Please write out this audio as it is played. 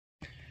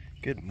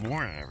Good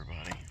morning,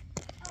 everybody.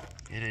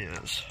 It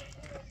is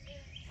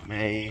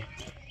May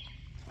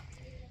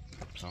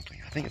something.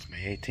 I think it's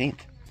May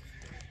 18th.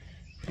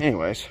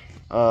 Anyways,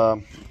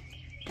 rained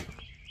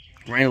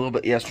a little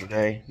bit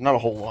yesterday. Not a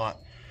whole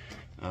lot.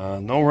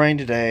 No rain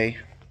today.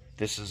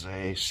 This is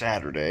a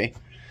Saturday.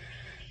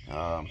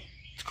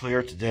 It's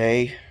clear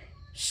today,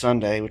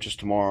 Sunday, which is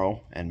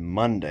tomorrow, and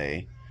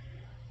Monday.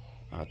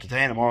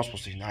 Today and tomorrow are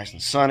supposed to be nice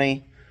and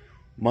sunny.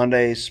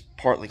 Monday's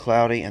partly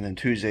cloudy, and then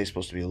Tuesday's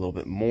supposed to be a little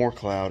bit more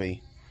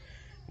cloudy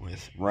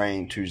with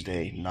rain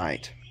Tuesday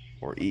night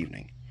or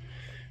evening.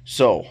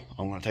 So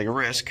I'm going to take a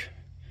risk,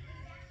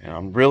 and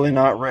I'm really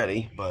not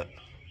ready, but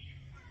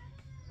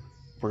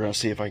we're going to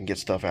see if I can get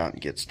stuff out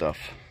and get stuff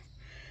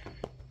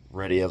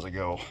ready as I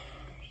go.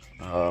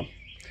 I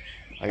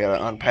got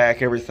to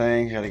unpack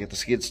everything. I got to get the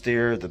skid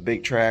steer, the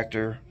big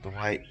tractor, the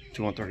white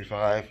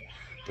 2135,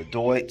 the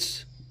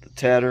Deutz, the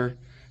tedder,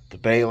 the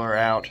baler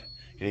out.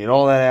 Get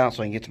all that out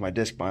so I can get to my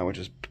disc bind, which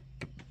is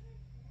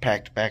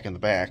packed back in the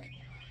back.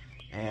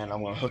 And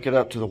I'm going to hook it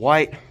up to the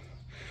white.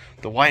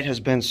 The white has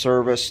been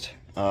serviced.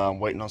 I'm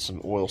waiting on some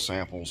oil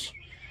samples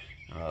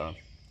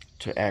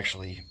to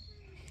actually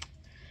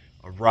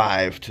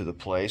arrive to the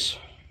place.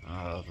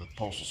 The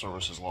Postal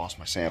Service has lost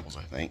my samples,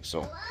 I think.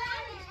 So,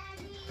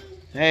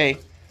 hey,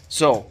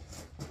 so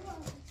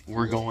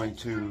we're going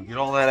to get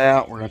all that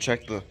out. We're going to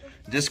check the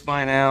disc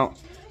bind out.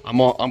 I'm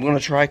going to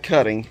try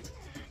cutting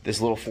this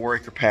little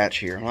 4-acre patch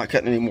here. I'm not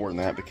cutting any more than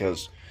that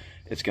because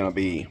it's going to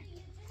be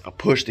a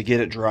push to get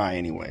it dry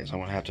anyways. I'm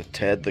going to have to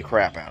ted the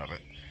crap out of it.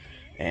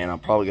 And I'm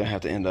probably going to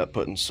have to end up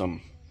putting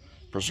some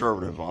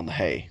preservative on the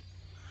hay.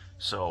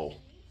 So,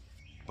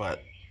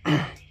 but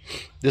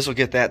this will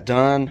get that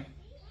done.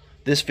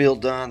 This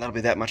field done. That'll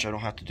be that much I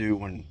don't have to do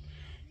when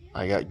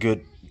I got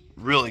good,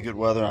 really good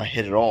weather and I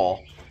hit it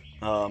all.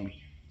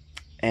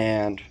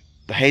 And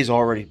the hay's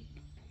already,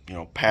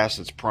 past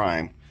its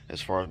prime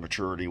as far as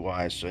maturity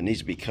wise, so it needs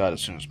to be cut as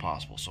soon as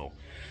possible. So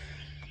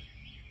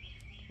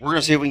we're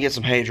gonna see if we can get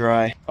some hay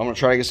dry. I'm gonna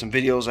try to get some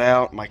videos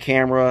out. My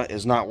camera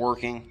is not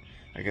working.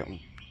 I'm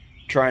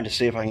trying to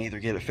see if I can either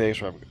get it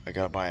fixed or I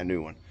gotta buy a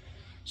new one.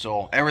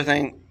 So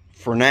everything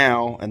for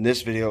now, and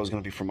this video is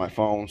gonna be from my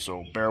phone,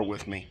 so bear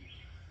with me.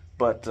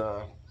 But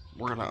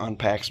we're gonna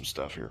unpack some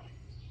stuff here.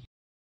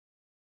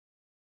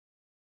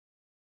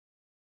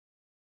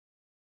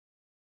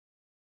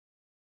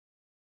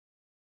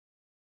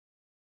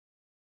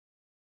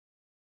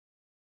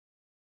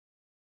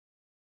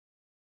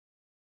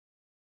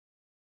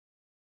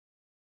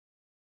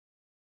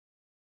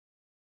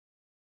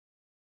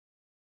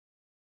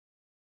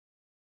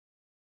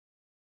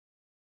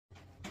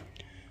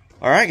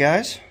 Alright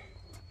guys,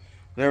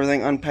 with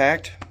everything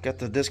unpacked, got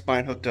the disc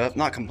bind hooked up,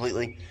 not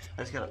completely,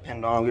 I just got it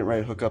pinned on. I'm getting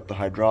ready to hook up the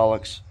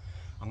hydraulics.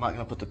 I'm not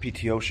going to put the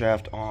PTO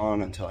shaft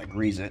on until I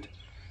grease it,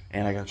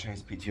 and I got to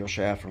change the PTO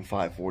shaft from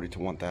 540 to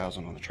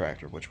 1000 on the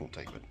tractor, which won't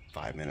take but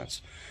 5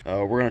 minutes.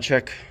 We're going to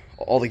check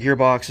all the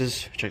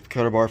gearboxes, check the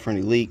cutter bar for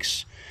any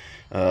leaks.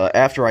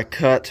 After I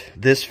cut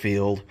this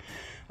field,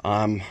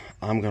 I'm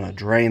going to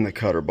drain the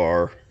cutter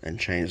bar and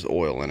change the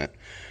oil in it.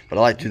 But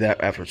I like to do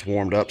that after it's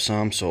warmed up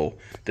some, so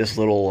this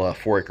little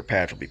 4-acre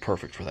patch will be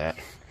perfect for that.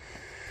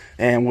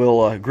 And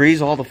we'll grease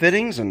all the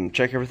fittings and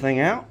check everything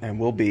out, and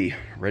we'll be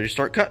ready to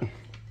start cutting.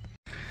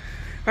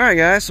 Alright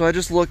guys, so I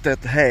just looked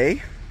at the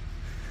hay,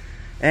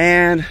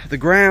 and the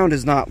ground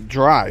is not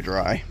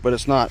dry, but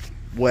it's not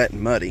wet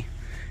and muddy.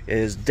 It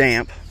is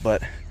damp,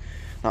 but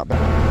not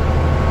bad.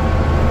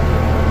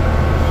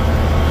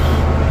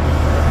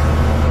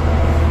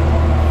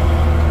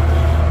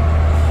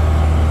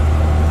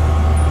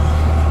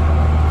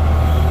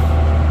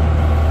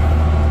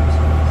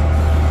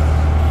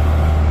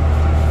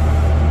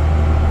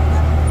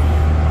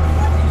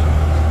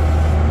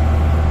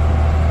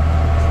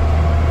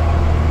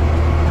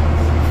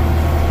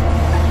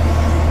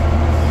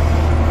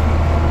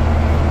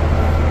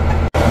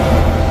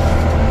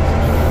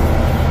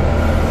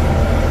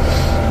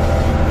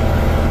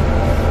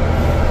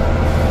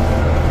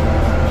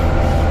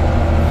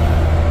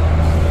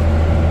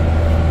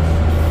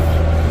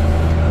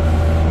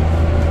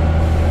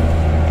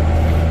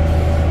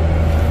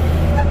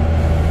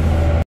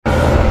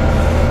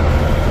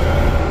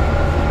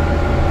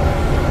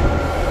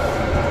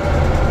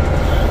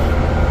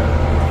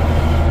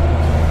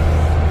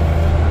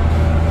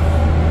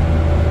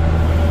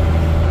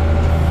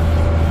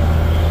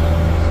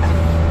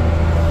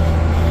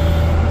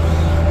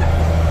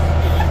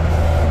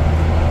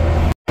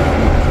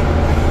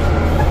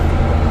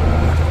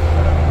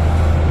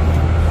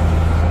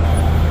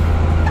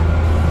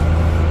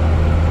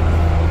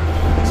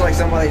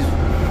 Somebody's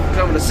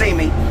coming to see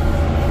me.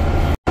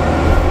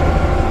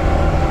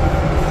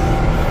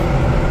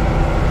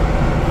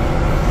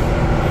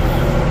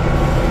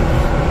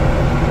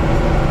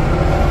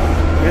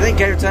 What do you think,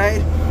 Gator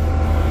Tide?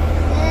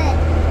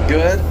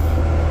 Good.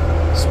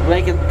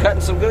 Good?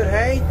 Cutting some good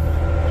hay? Yep.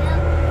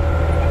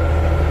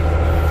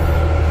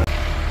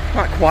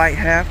 Not quite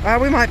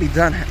half. We might be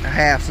done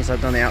half since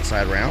I've done the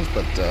outside rounds,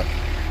 but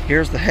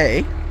here's the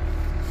hay.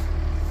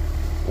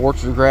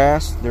 orchard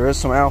grass. There is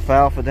some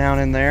alfalfa down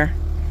in there.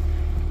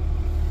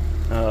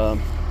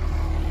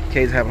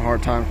 Cade's having a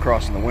hard time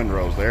crossing the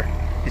windrows there.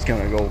 He's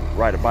gonna go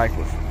ride a bike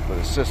with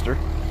his sister.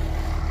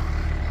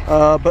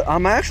 But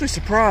I'm actually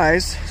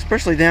surprised,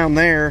 especially down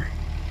there,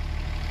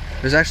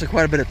 there's actually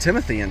quite a bit of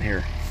Timothy in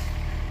here.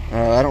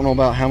 I don't know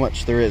about how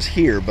much there is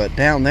here, but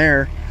down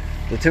there,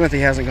 the Timothy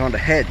hasn't gone to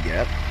head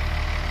yet.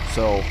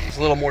 So it's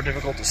a little more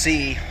difficult to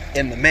see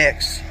in the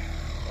mix.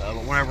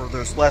 But whenever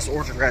there's less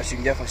orchard grass, you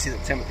can definitely see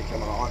the Timothy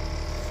coming on.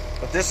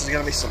 But this is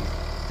gonna be some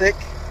thick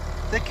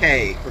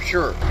hay for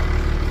sure.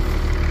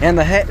 And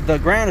the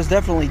ground is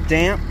definitely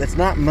damp. It's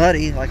not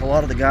muddy like a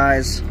lot of the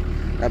guys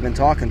I've been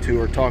talking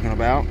to are talking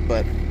about,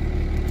 but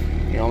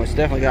you know, it's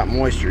definitely got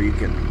moisture. You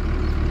can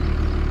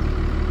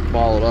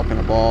ball it up in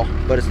a ball,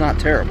 but it's not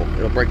terrible.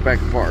 It'll break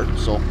back apart,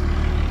 so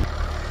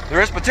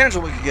there is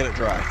potential we could get it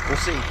dry. We'll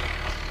see.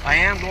 I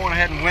am going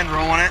ahead and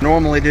windrowing it.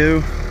 Normally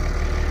do.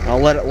 I'll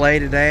let it lay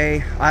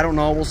today. I don't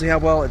know. We'll see how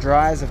well it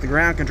dries. If the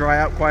ground can dry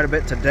out quite a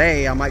bit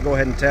today, I might go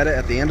ahead and ted it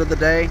at the end of the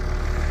day.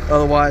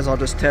 Otherwise, I'll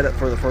just ted it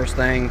for the first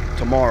thing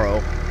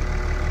tomorrow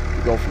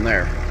and go from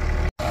there.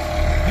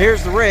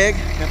 Here's the rig.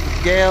 Got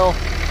the Gale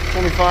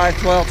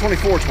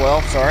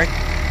 2412, sorry.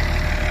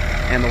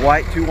 And the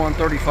white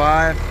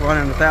 2135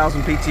 running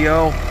 1000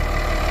 PTO.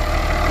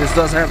 This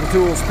does have the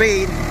tool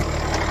speed,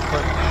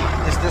 but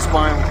this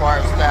discipline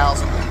requires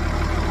 1000.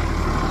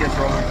 Gets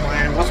rolling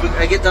plan. Once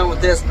I get done with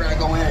this, we're gonna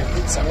go in and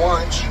eat some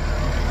lunch.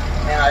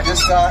 And I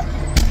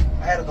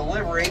had a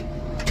delivery,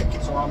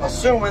 so I'm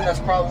assuming that's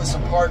probably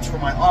some parts for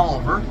my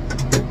Oliver.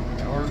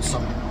 I ordered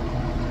some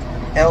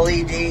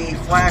LED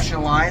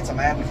flashing lights. I'm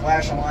adding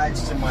flashing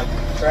lights to my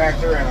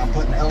tractor, and I'm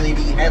putting LED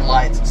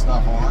headlights and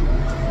stuff on,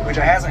 which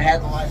I hasn't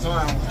had the lights on.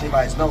 I don't know if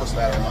anybody's noticed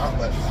that or not,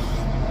 but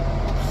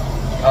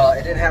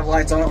it didn't have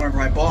lights on it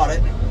whenever I bought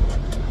it.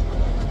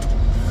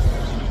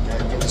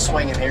 Get the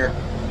swing in here.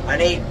 I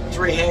need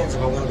 3 hands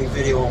if I'm going to be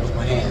videoing with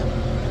my hand.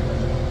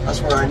 That's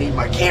where I need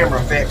my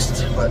camera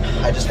fixed, but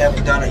I just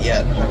haven't done it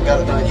yet. I haven't got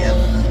it done yet.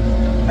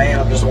 Maybe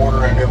I'm just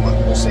ordering a new one.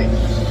 We'll see.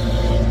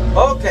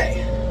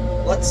 Okay,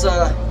 let's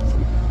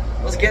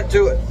get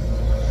to it.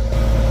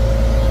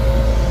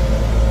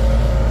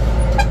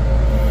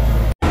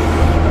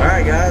 All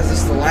right, guys,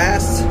 this is the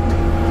last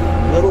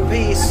little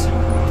piece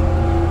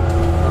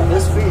of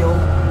this field.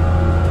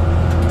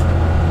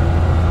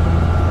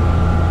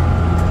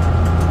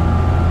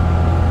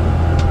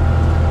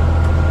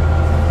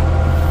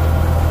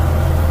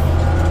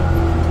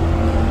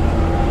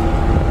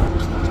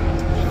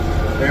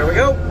 There we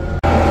go.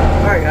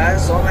 All right,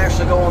 guys, so I'm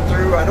actually going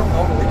through, I don't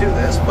normally do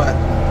this, but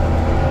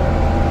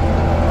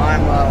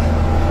I'm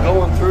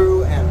going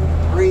through and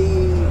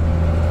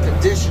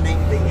reconditioning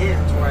the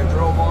ends where I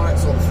drove on it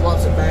so it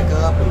fluffs it back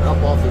up and up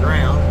off the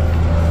ground.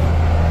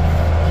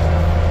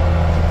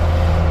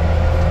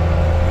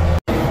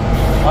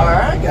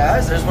 Alright,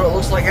 guys, there's what it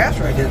looks like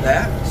after I did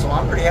that. So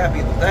I'm pretty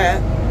happy with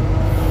that.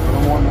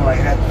 I'm wondering what I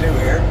had to do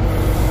here.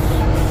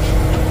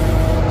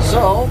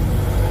 So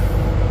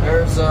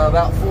there's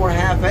about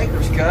 4.5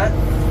 acres cut.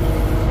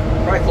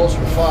 Probably closer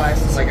to 5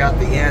 since I got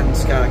the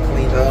ends kind of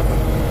cleaned up.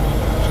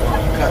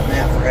 I'm cutting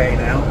that for hay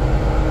now.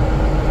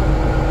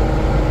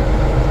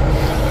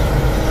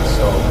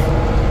 So,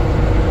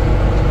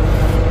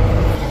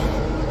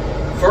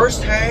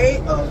 first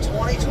hay of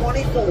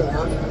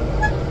 2024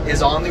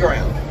 is on the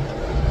ground.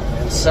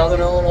 In Southern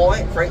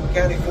Illinois, Franklin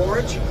County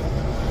Forage.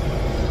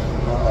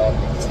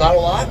 It's not a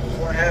lot,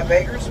 4.5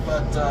 acres,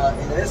 but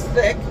it is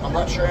thick. I'm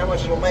not sure how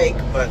much it'll make,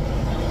 but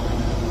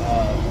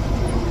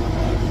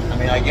I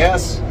mean, I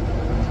guess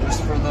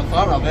just for the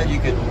fun of it, you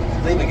could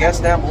leave a guess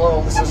down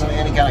below. This isn't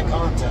any kind of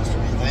contest or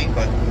anything,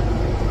 but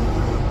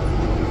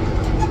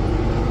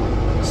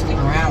stick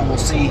around and we'll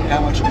see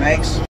how much it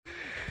makes.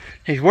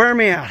 He's wearing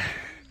me out.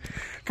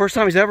 First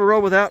time he's ever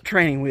rode without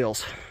training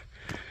wheels.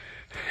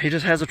 He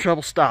just has a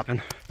trouble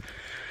stopping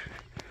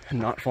and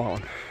not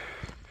falling.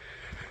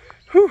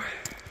 Whew.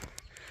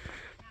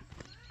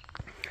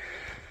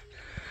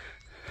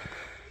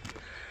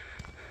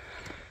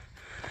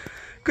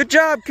 Good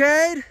job,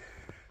 Cade.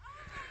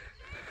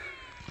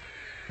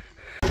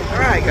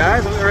 Alright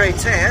guys, I'm ready to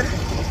ted.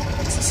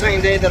 It's the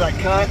same day that I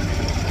cut.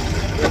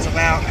 It's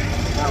about,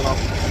 I don't know,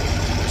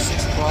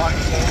 6 o'clock,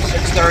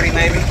 6:30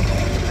 maybe.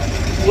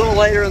 A little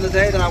later in the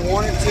day than I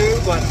wanted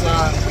to, but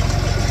I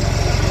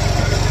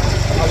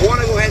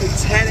want to go ahead and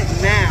ted it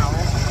now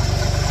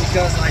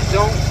because I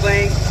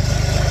think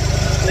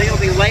it'll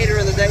be later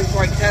in the day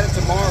before I can ted it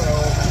tomorrow,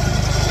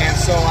 and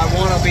so I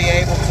want to be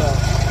able to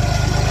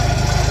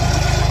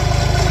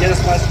get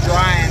as much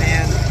drying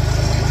in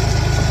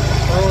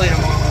early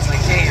tomorrow as I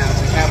can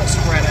to have it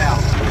spread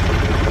out.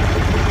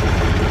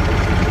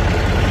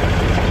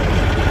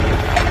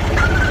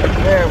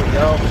 There we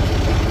go.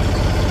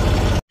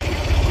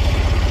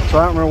 So I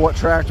don't remember what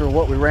tractor or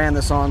what we ran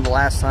this on the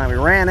last time we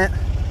ran it,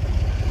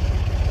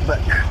 but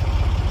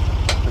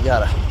we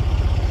gotta.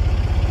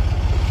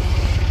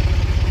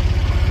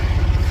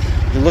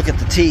 You look at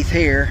the teeth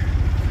here.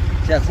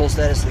 See how close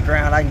that is to the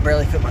ground? I can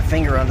barely fit my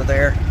finger under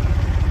there.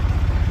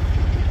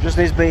 Just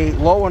needs to be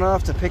low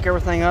enough to pick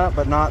everything up,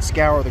 but not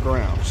scour the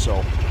ground. So,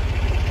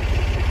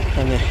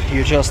 and then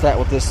you adjust that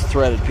with this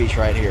threaded piece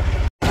right here.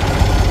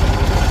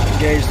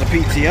 Engage the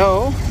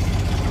PTO.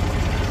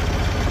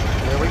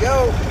 There we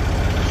go.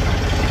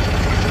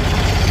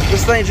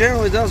 This thing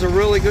generally does a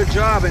really good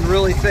job in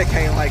really thick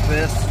hay like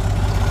this.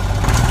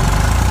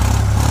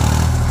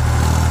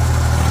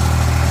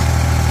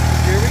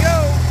 Here we go.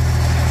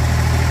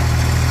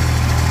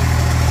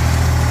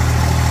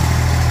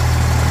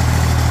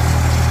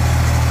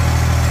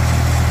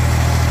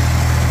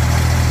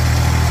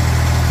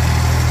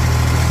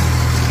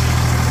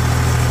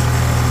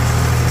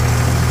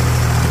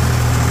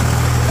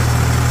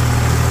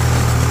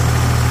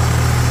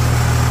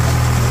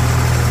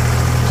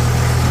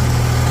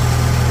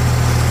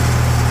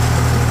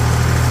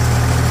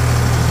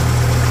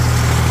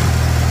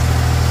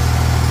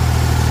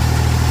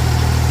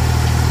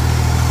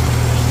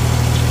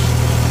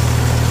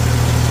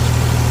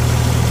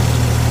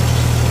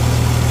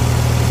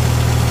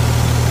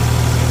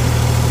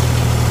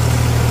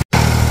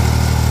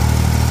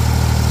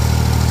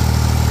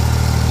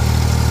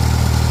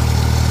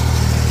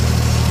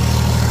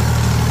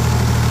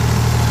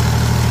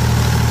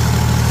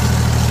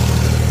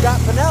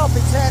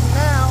 Penelope's heading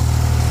now.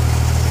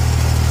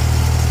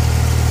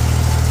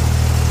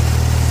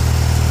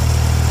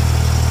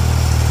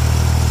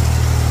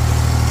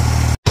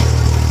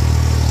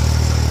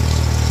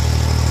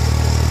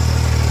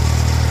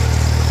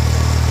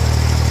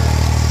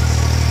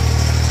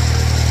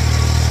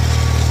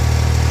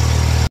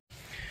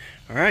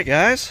 Alright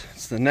guys,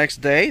 it's the next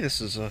day.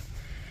 This is the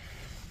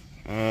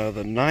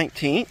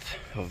 19th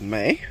of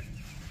May.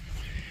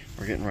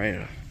 We're getting ready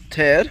to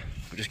Ted.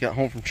 We just got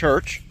home from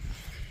church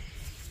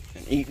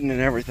and eating and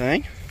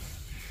everything.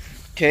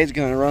 Cade's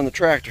gonna run the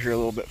tractor here a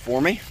little bit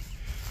for me.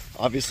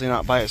 Obviously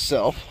not by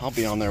himself. I'll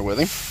be on there with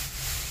him.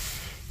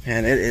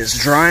 And it is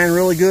drying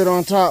really good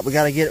on top. We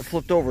gotta get it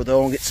flipped over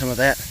though and get some of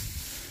that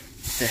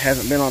that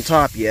hasn't been on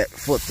top yet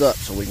flipped up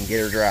so we can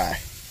get her dry.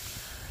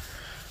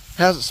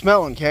 How's it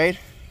smelling, Cade?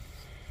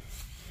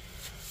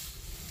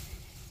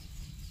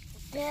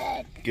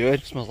 Good.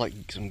 Good? Smells like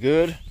some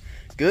good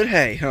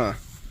hay, huh?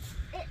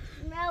 It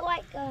smells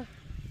like a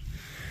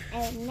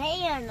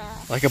banana.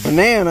 Like a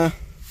banana.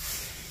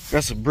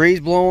 Got some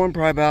breeze blowing,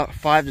 probably about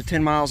 5 to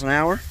 10 miles an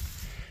hour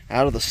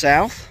out of the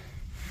south.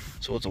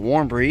 So it's a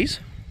warm breeze.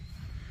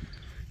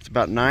 It's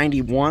about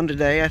 91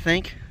 today, I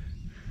think.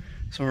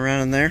 Somewhere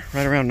around in there,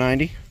 right around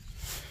 90.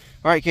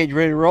 All right, Cade, you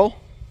ready to roll?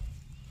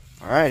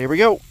 All right, here we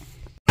go.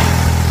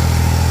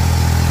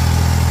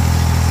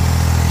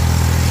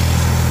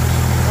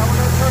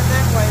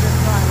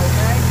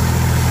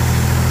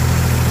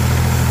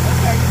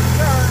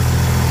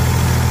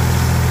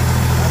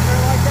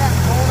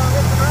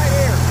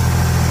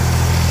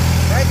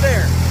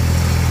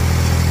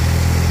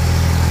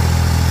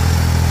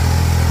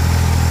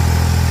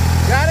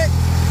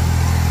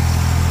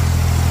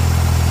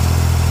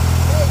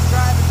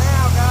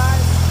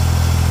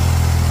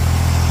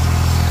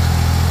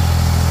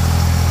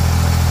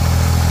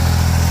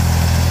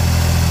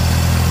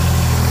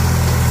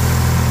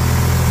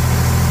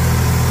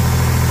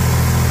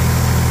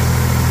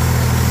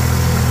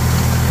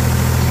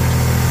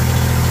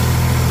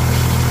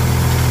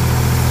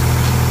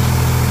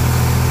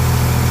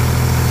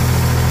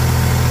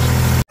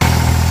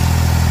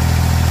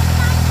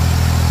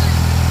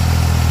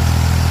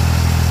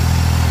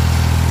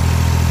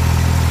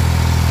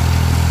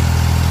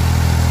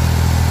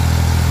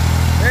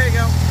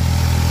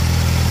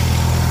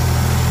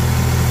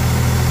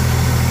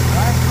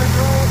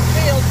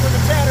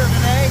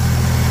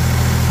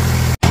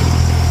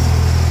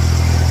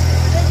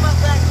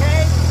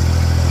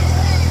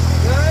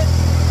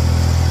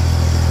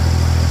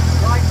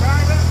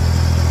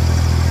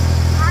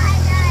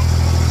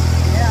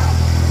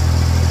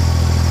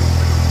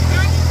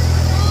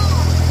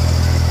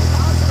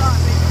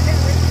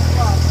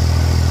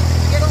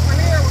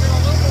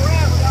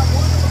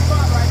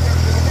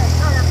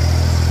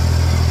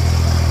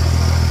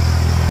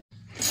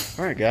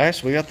 Alright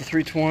guys, we got the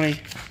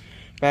 320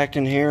 back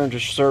in here and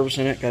just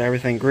servicing it, got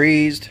everything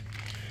greased,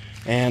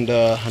 and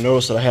I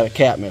noticed that I had a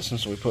cap missing,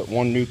 so we put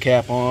one new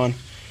cap on,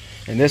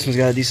 and this one's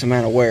got a decent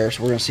amount of wear,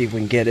 so we're going to see if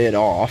we can get it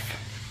off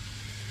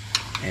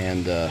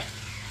and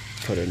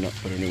put a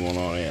new one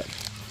on it.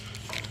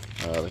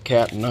 The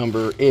cap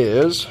number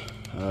is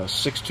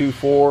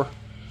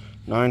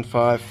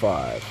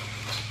 624955.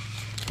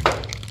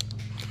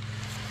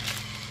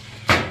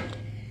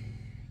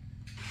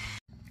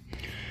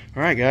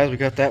 Alright guys, we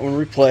got that one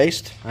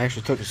replaced. I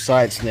actually took the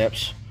side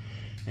snips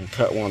and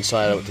cut one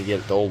side of it to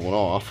get the old one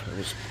off. It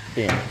was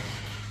being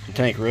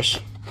cantankerous.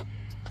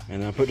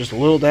 And I put just a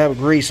little dab of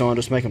grease on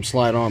just to make them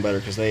slide on better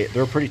because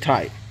they're pretty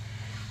tight.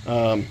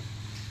 I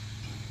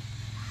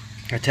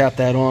tapped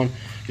that on.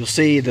 You'll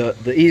see the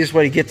easiest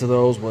way to get to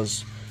those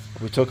was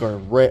we took our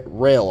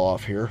rail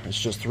off here.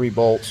 It's just 3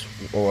 bolts,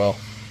 or well,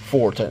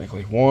 4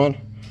 technically. 1,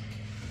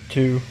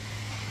 2,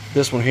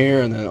 this one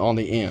here, and then on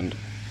the end.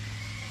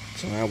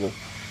 So now we'll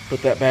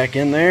put that back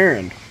in there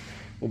and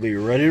we'll be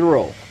ready to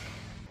roll.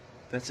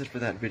 that's it for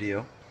that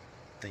video.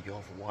 Thank you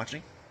all for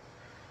watching.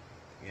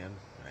 Again,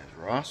 my name is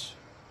Ross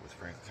with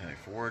Franklin County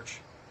Forage.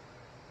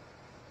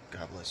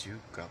 God bless you.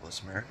 God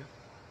bless America.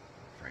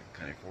 Franklin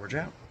County Forage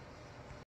out.